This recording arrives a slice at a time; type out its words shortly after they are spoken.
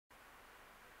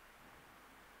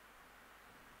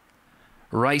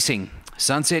Racing.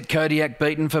 Sunset Kodiak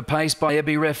beaten for pace by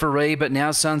Ebby referee, but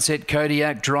now Sunset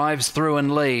Kodiak drives through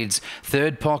and leads.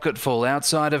 Third Pocketful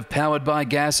outside of Powered by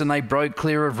Gas, and they broke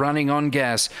clear of Running on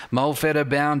Gas. Molfetta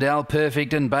Bound, Al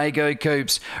Perfect and Bago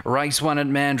Coops. Race 1 at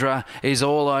Mandurah is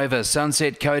all over.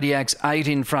 Sunset Kodiak's 8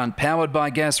 in front. Powered by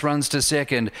Gas runs to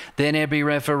second. Then Ebby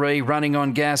referee, Running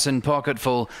on Gas and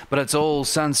Pocketful, but it's all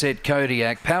Sunset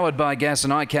Kodiak. Powered by Gas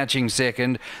and eye-catching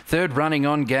second. Third Running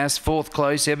on Gas. Fourth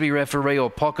close, Ebby referee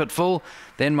or Pocketful.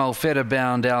 Then Molfetta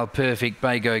Bound, Al Perfect,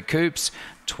 Bago Coops,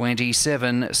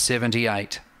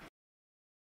 27.78.